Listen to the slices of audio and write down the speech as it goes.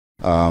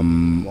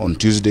on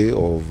Tuesday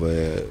of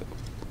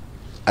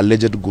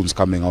alleged goons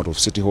coming out of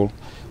City Hall,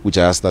 which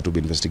I asked that to be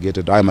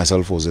investigated. I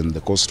myself was in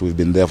the coast. We've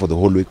been there for the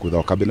whole week with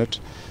our cabinet,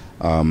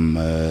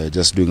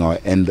 just doing our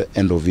end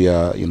of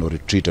year,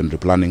 retreat and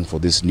replanning for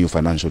this new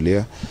financial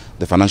year.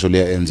 The financial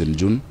year ends in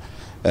June,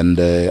 and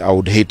I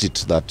would hate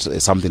it that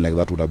something like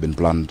that would have been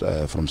planned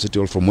from City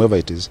Hall, from wherever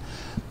it is.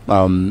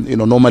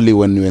 Normally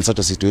when you're in such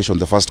a situation,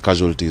 the first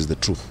casualty is the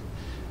truth,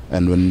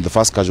 and when the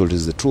first casualty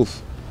is the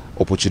truth,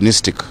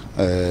 opportunistic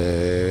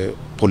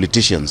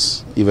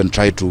politicians even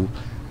try to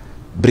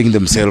bring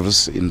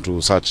themselves into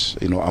such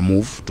a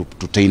move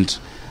to taint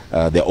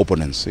their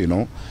opponents,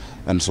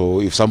 and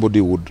so if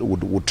somebody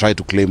would try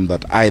to claim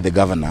that I, the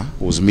governor,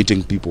 was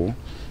meeting people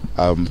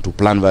to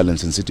plan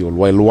violence in City Hall,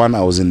 while one,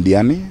 I was in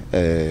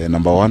Diani,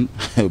 number one,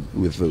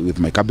 with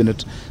my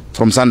cabinet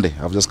from Sunday.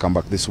 I've just come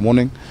back this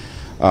morning,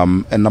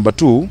 and number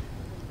two,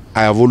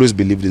 I have always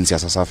believed in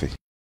siasa safi.